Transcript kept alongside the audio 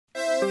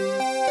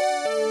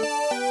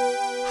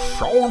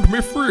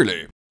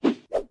SoundMeFreely.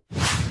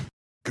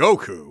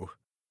 Goku?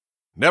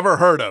 Never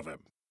heard of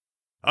him.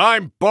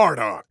 I'm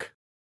Bardock.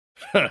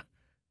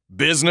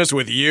 Business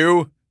with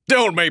you?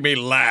 Don't make me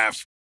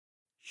laugh.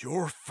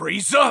 You're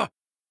Frieza?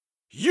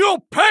 You'll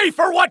pay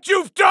for what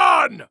you've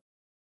done!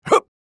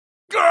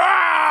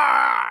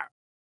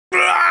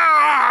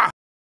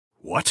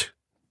 What?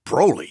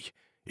 Broly?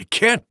 It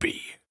can't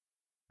be.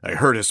 I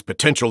heard his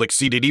potential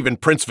exceeded even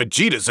Prince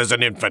Vegeta's as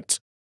an infant.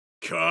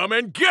 Come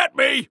and get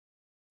me!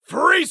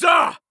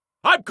 Frieza!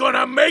 I'm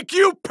gonna make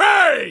you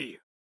pay!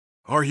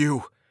 Are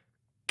you...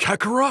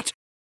 Kakarot?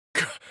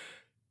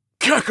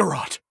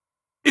 Kakarot!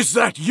 Is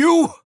that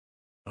you?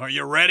 Are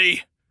you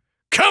ready?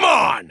 Come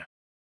on!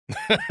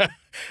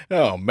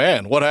 Oh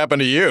man, what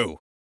happened to you?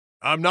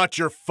 I'm not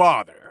your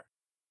father.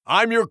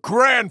 I'm your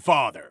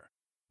grandfather.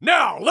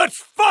 Now, let's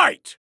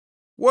fight!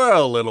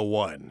 Well, little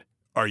one,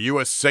 are you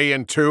a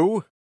Saiyan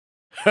too?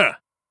 Huh,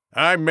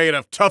 I'm made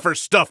of tougher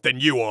stuff than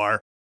you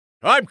are.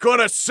 I'm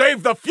gonna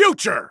save the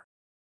future!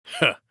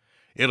 Huh,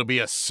 it'll be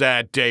a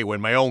sad day when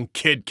my own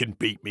kid can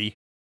beat me.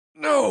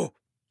 No,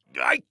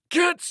 I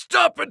can't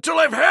stop until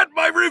I've had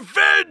my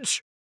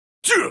revenge!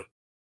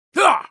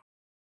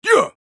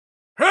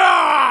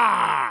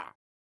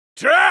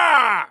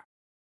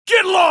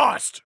 Get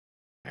lost!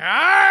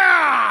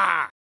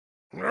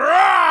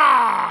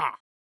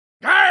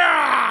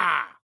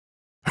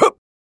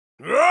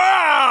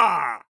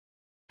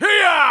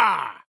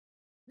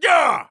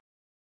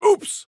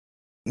 Oops!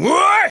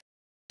 What?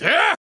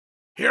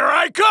 Here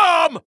I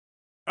come!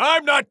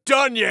 I'm not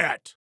done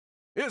yet!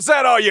 Is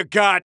that all you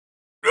got?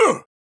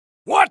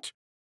 What?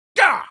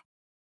 Go!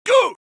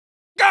 Go!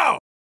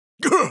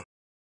 Go!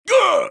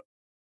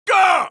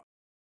 Go!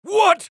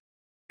 What?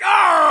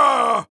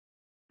 Ah!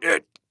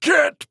 It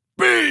can't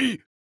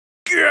be!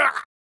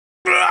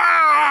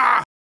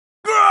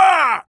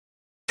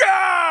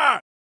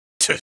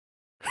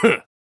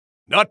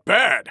 Not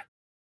bad.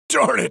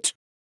 Darn it!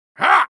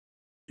 Ha!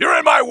 You're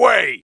in my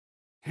way!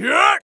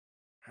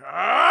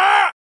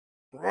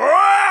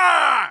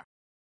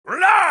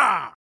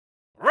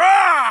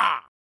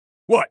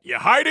 What, you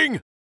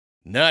hiding?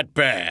 Not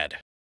bad.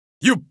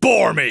 You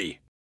bore me!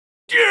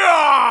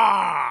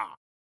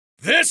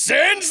 This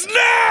ends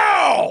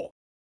now!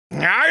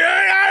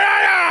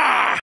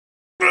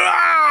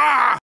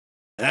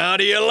 How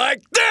do you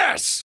like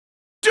this?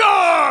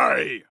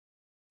 Die!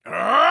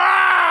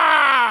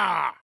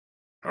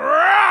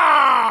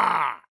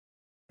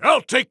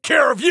 I'll take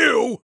care of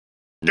you!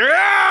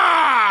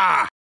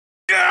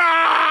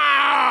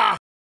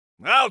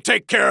 I'll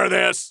take care of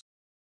this!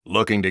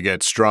 Looking to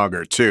get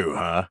stronger too,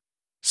 huh?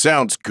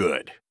 Sounds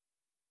good.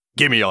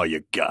 Give me all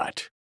you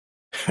got.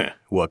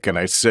 What can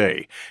I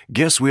say?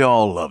 Guess we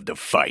all love to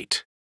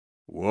fight.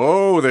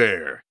 Whoa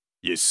there!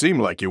 You seem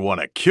like you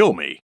want to kill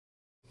me.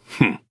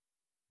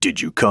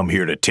 Did you come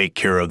here to take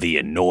care of the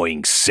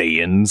annoying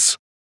Saiyans?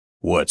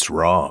 What's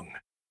wrong?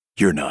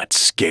 You're not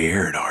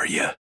scared, are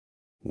you?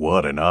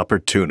 What an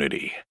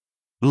opportunity.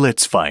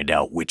 Let's find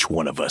out which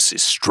one of us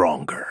is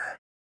stronger.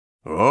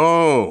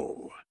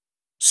 Oh,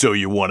 so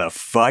you want to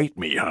fight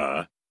me,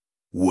 huh?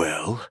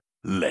 Well,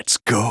 let's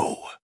go.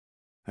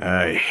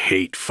 I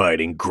hate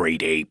fighting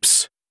great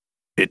apes.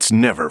 It's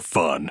never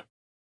fun.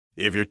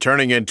 If you're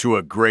turning into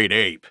a great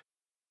ape,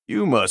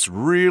 you must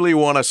really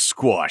want to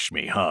squash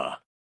me, huh?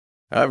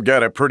 I've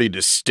got a pretty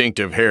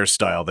distinctive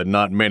hairstyle that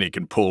not many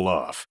can pull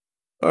off.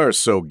 Or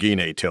so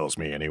Gine tells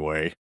me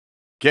anyway.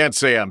 Can't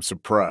say I'm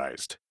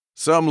surprised.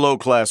 Some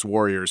low-class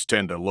warriors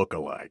tend to look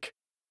alike.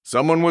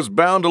 Someone was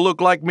bound to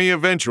look like me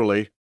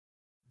eventually.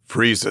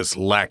 Frieza's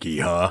lackey,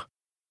 huh?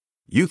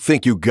 You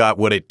think you got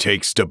what it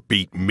takes to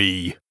beat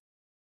me?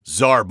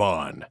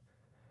 Zarbon,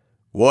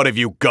 what have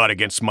you got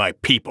against my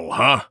people,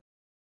 huh?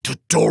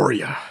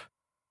 Dodoria,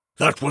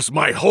 that was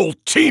my whole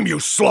team you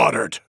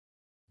slaughtered!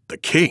 The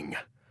king?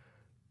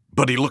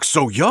 But he looks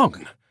so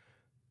young.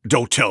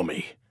 Don't tell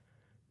me.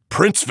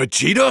 Prince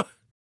Vegeta?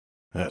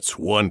 That's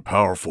one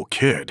powerful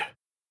kid.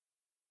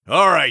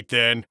 All right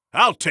then,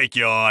 I'll take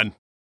you on.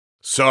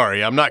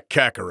 Sorry, I'm not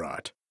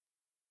Kakarot.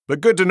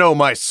 But good to know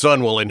my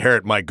son will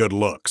inherit my good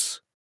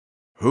looks.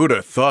 Who'd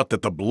have thought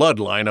that the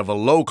bloodline of a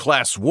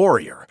low-class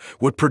warrior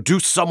would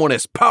produce someone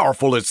as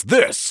powerful as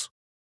this?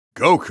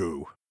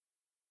 Goku?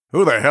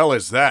 Who the hell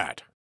is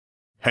that?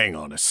 Hang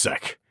on a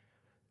sec.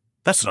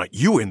 That's not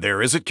you in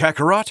there, is it,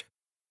 Kakarot?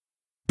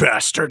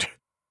 Bastard!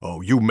 Oh,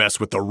 you mess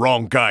with the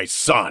wrong guy's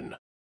son.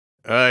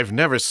 I've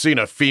never seen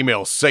a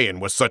female Saiyan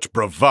with such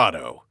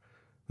bravado.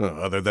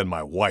 Other than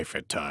my wife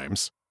at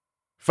times.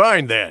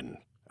 Fine then,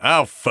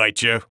 I'll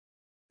fight you.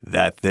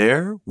 That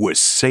there was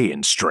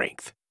Saiyan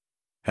strength.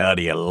 How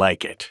do you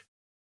like it?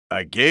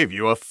 I gave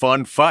you a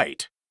fun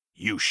fight.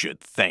 You should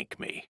thank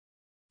me.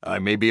 I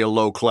may be a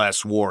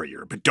low-class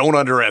warrior, but don't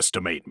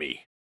underestimate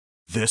me.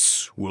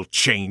 This will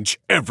change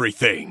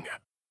everything.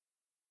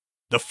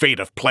 The fate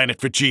of Planet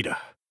Vegeta.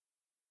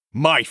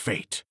 My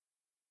fate.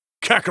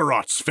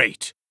 Kakarot's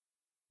fate.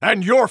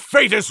 And your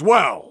fate as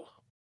well.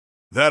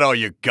 That all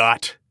you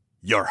got,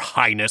 Your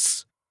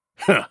Highness?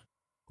 Huh.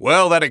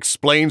 Well, that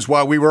explains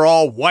why we were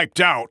all wiped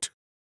out.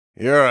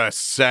 You're a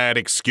sad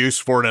excuse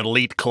for an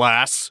elite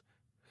class.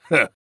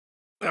 Huh.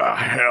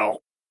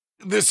 Hell.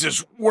 This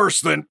is worse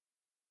than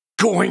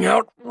going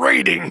out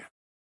raiding.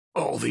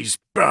 All these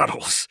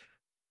battles.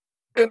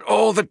 And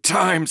all the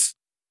times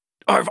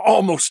I've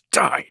almost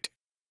died.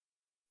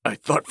 I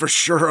thought for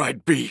sure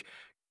I'd be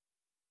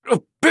a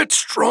bit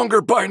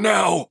stronger by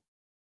now.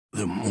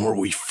 The more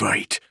we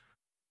fight,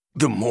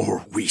 the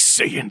more we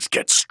Saiyans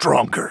get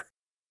stronger.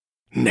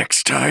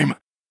 Next time,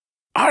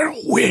 I'll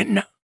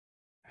win.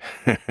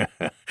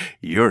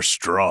 You're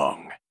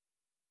strong.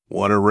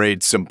 Want to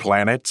raid some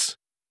planets?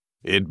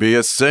 It'd be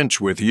a cinch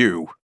with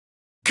you.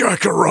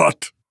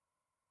 Kakarot!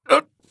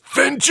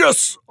 Avenge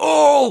us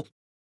all!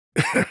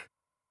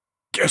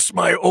 Guess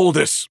my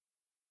oldest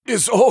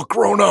is all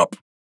grown up.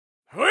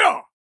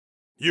 Yeah,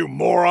 you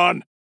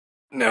moron!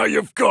 Now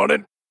you've gone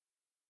and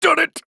done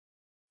it!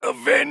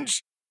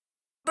 Avenge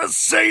the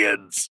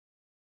Saiyans!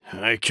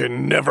 I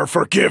can never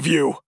forgive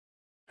you.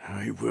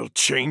 I will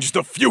change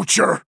the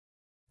future.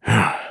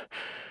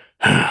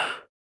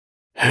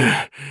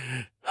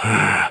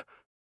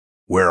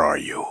 Where are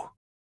you?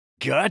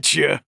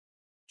 Gotcha.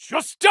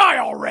 Just die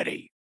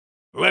already!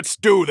 Let's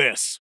do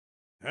this.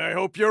 I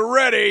hope you're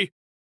ready.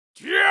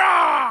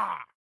 Yeah!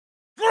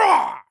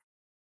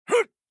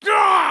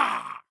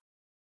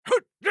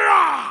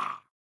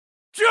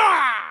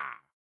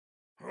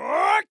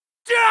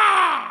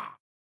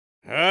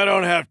 I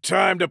don't have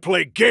time to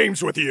play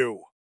games with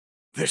you.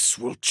 This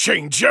will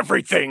change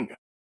everything.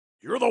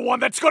 You're the one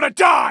that's gonna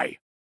die.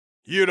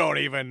 You don't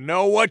even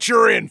know what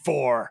you're in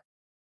for.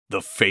 The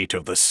fate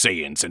of the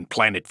Saiyans and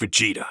planet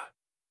Vegeta.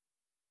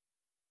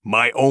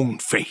 My own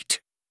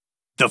fate.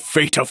 The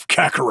fate of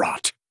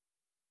Kakarot.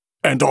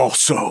 And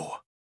also,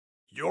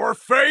 your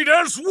fate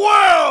as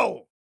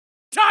well!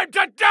 Time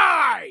to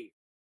die!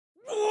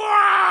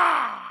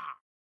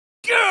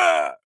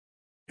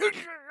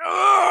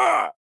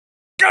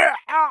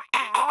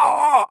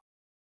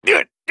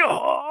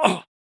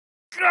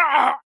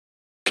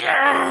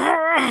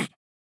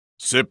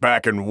 Sit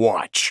back and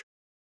watch.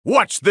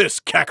 Watch this,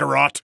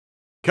 Kakarot!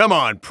 Come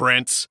on,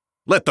 Prince.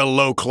 Let the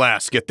low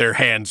class get their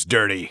hands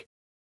dirty.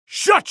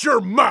 Shut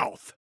your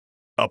mouth!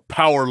 A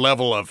power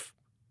level of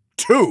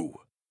 2.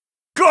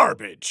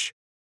 Garbage!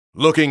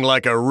 Looking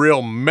like a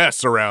real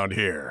mess around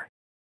here.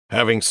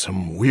 Having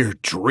some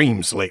weird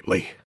dreams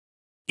lately.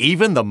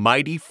 Even the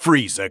mighty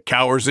Frieza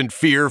cowers in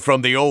fear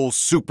from the old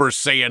Super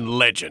Saiyan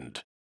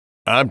legend.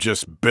 I'm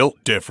just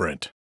built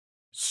different.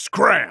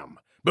 Scram!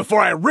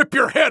 Before I rip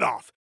your head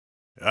off!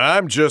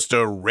 I'm just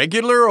a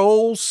regular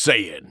old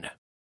Saiyan.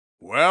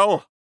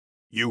 Well,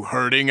 you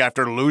hurting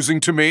after losing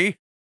to me?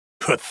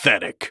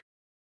 Pathetic.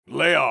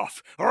 Lay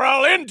off, or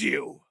I'll end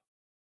you!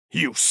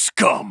 You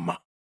scum!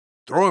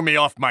 Throwing me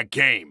off my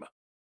game.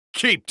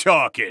 Keep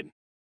talking.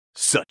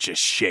 Such a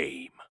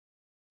shame.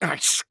 I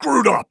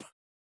screwed up.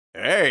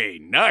 Hey,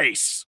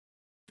 nice.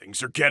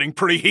 Things are getting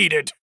pretty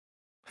heated.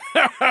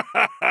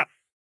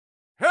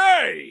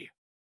 Hey!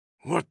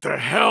 What the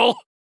hell?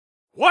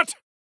 What?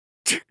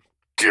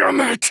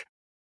 Damn it!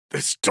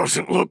 This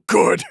doesn't look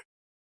good.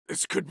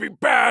 This could be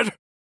bad.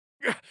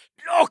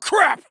 Oh,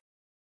 crap!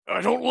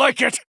 I don't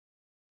like it.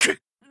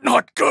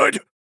 Not good.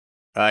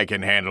 I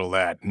can handle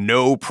that,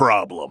 no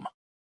problem.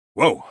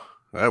 Whoa,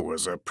 that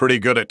was a pretty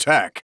good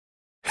attack.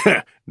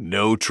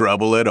 No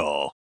trouble at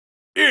all.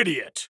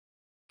 Idiot!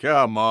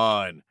 Come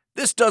on,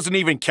 this doesn't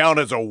even count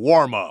as a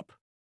warm-up.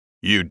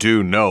 You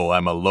do know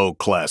I'm a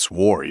low-class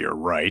warrior,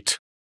 right?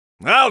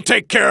 I'll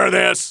take care of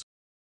this!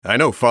 I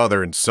know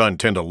father and son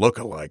tend to look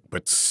alike,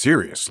 but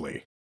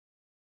seriously,